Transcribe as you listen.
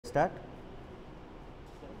start.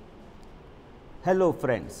 Hello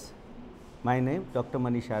friends, my name Dr.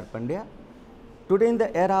 Manish Pandya. Today in the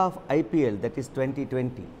era of IPL, that is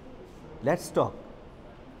 2020, let's talk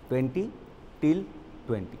 20 till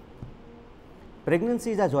 20.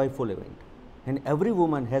 Pregnancy is a joyful event and every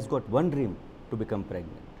woman has got one dream to become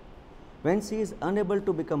pregnant. When she is unable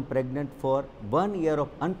to become pregnant for 1 year of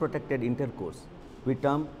unprotected intercourse, we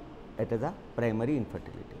term it as a primary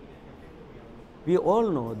infertility. We all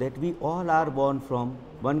know that we all are born from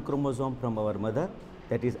one chromosome from our mother,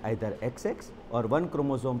 that is either XX, or one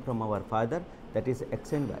chromosome from our father, that is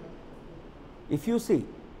X and Y. If you see,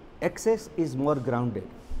 XX is more grounded,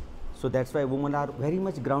 so that is why women are very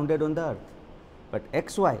much grounded on the earth. But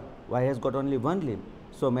XY, Y has got only one limb,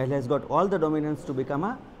 so male has got all the dominance to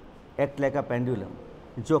become act like a pendulum,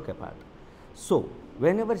 joke apart. So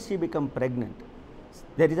whenever she become pregnant,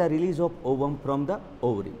 there is a release of ovum from the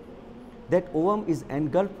ovary. That ovum is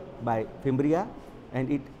engulfed by fimbria and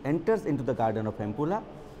it enters into the garden of ampulla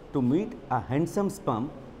to meet a handsome sperm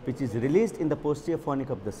which is released in the posterior fornix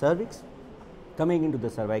of the cervix, coming into the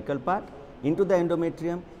cervical part, into the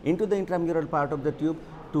endometrium, into the intramural part of the tube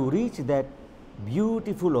to reach that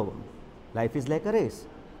beautiful ovum. Life is like a race,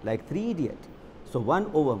 like 3 Idiots. So one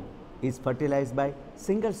ovum is fertilized by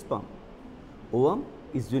single sperm. Ovum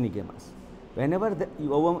is unigamous. Whenever the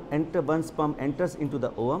ovum one sperm enters into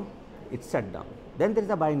the ovum, it's shut down. Then there is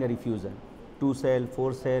a binary fusion, 2 cell,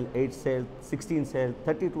 4 cell, 8 cell, 16 cell,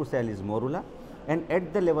 32 cell is morula, and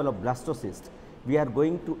at the level of blastocyst, we are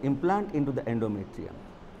going to implant into the endometrium.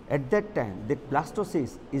 At that time, that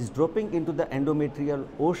blastocyst is dropping into the endometrial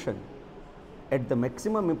ocean at the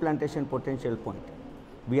maximum implantation potential point.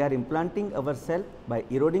 We are implanting our cell by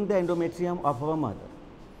eroding the endometrium of our mother.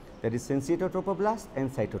 That is syncytotrophoblast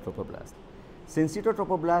and cytotrophoblast.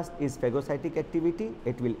 Syncytotrophoblast is phagocytic activity,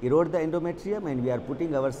 it will erode the endometrium and we are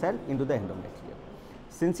putting our cell into the endometrium.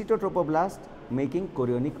 Syncytotrophoblast making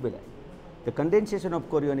chorionic villi. The condensation of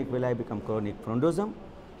chorionic villi become chorionic frondosome,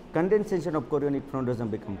 condensation of chorionic frondosome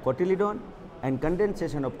become cotyledon, and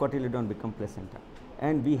condensation of cotyledon become placenta.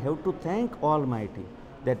 And we have to thank Almighty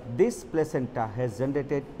that this placenta has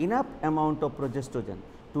generated enough amount of progesterone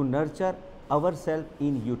to nurture ourselves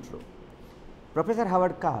in utero. Professor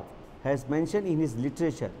Howard Carr has mentioned in his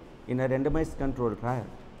literature in a randomized control trial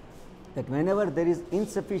that whenever there is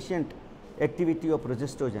insufficient activity of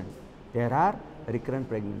progesterone, there are recurrent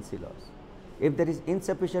pregnancy loss. If there is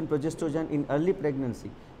insufficient progesterone in early pregnancy,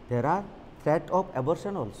 there are threat of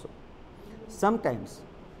abortion also. Sometimes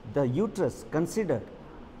the uterus considered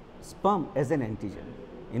sperm as an antigen.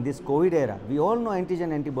 In this COVID era, we all know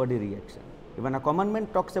antigen antibody reaction. Even a common man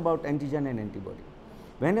talks about antigen and antibody.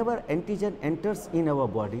 Whenever antigen enters in our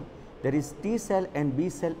body, there is T cell and B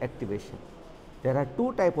cell activation. There are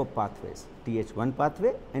two types of pathways, Th1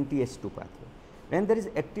 pathway and Th2 pathway. When there is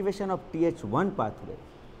activation of Th1 pathway,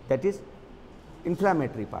 that is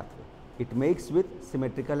inflammatory pathway, it makes with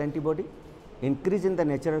symmetrical antibody, increase in the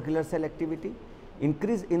natural killer cell activity,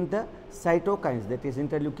 increase in the cytokines, that is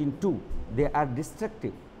interleukin 2, they are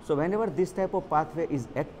destructive. So whenever this type of pathway is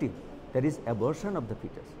active, there is abortion of the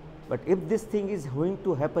fetus. But if this thing is going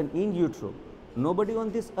to happen in utero, nobody on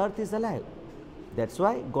this earth is alive. That is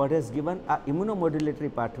why God has given a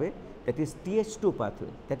immunomodulatory pathway, that is Th2 pathway,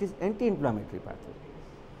 that is anti-inflammatory pathway.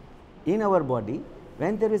 In our body,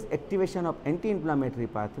 when there is activation of anti-inflammatory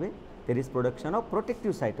pathway, there is production of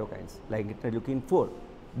protective cytokines like interleukin 4,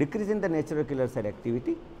 decrease in the natural killer cell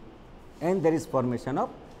activity, and there is formation of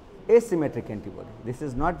asymmetric antibody. This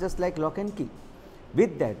is not just like lock and key.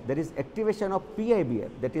 With that, there is activation of PIBF,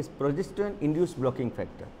 that is progesterone induced blocking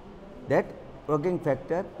factor. That blocking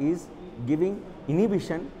factor is giving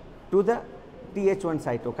inhibition to the Th1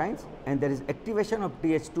 cytokines, and there is activation of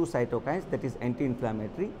Th2 cytokines, that is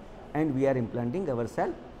anti-inflammatory, and we are implanting our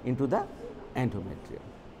cell into the endometrium.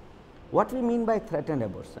 What we mean by threat and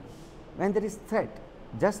abortion? When there is threat,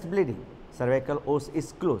 just bleeding, cervical os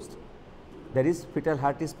is closed, there is fetal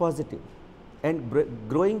heart is positive, and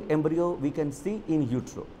growing embryo we can see in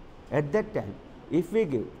utero. At that time, if we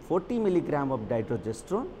give 40 milligram of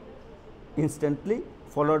dydrogesterone instantly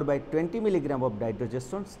followed by 20 milligram of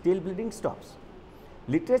dydrogesterone, still bleeding stops.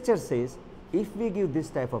 Literature says if we give this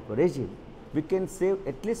type of regime, we can save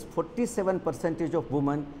at least 47% of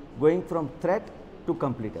women going from threat to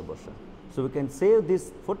complete abortion. So we can save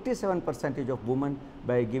this 47% of women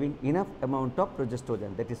by giving enough amount of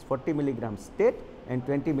progesterone, that is 40 milligram state and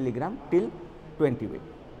 20 milligram till 20 week.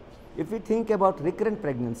 If we think about recurrent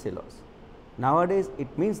pregnancy loss, nowadays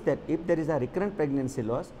it means that if there is a recurrent pregnancy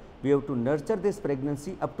loss, we have to nurture this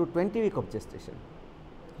pregnancy up to 20 week of gestation.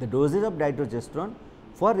 The dosage of dydrogesterone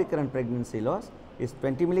for recurrent pregnancy loss is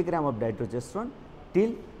 20 milligram of dydrogesterone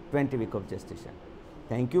till 20 week of gestation.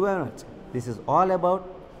 Thank you very much. This is all about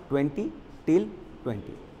 20 till 20.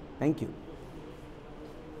 Thank you.